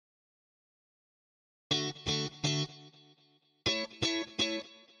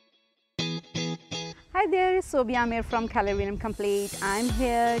Hi there, it's Sobia Amir from Keller Williams Complete. I'm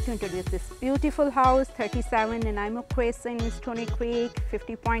here to introduce this beautiful house, 37 Nanaimo Cres in Stoney Creek,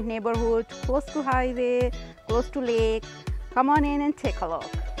 50-point neighborhood, close to highway, close to lake. Come on in and take a look.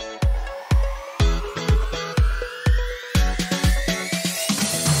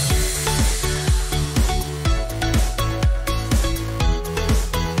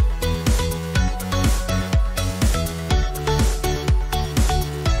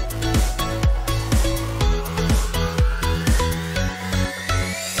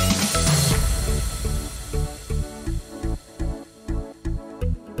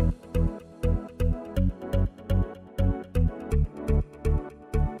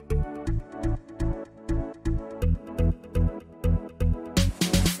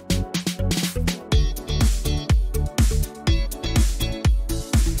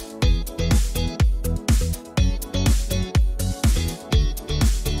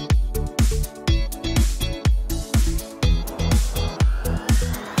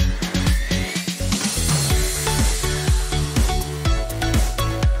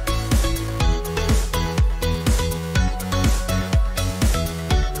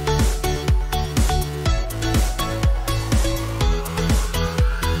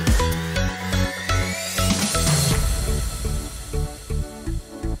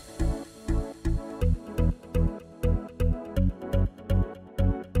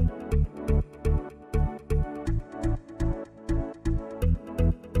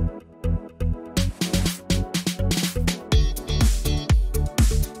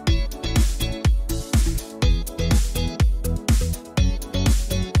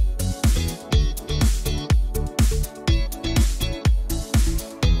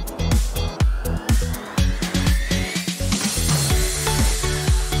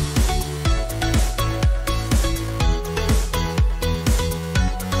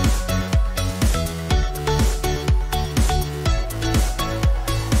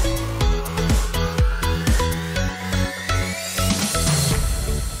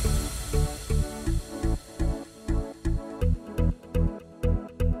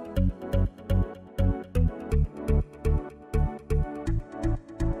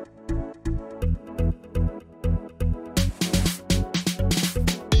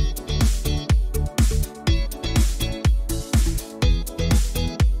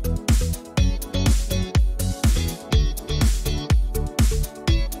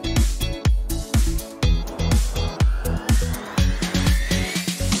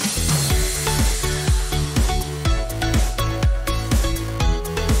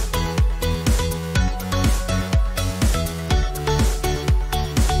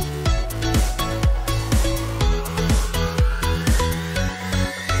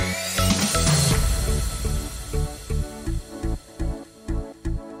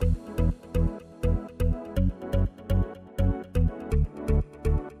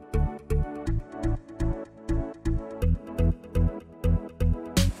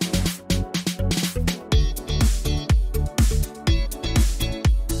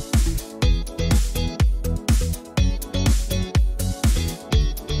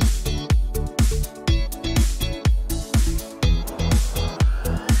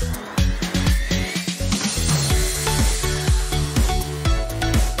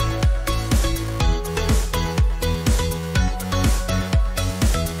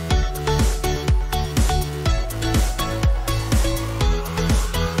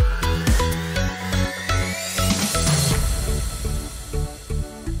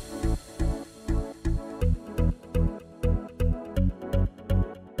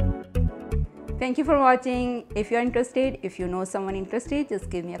 Thank you for watching. If you're interested, if you know someone interested,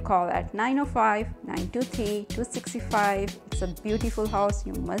 just give me a call at 905-923-2665. It's a beautiful house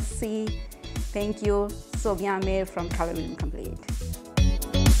you must see. Thank you. Sobia Amir from Keller Williams Complete.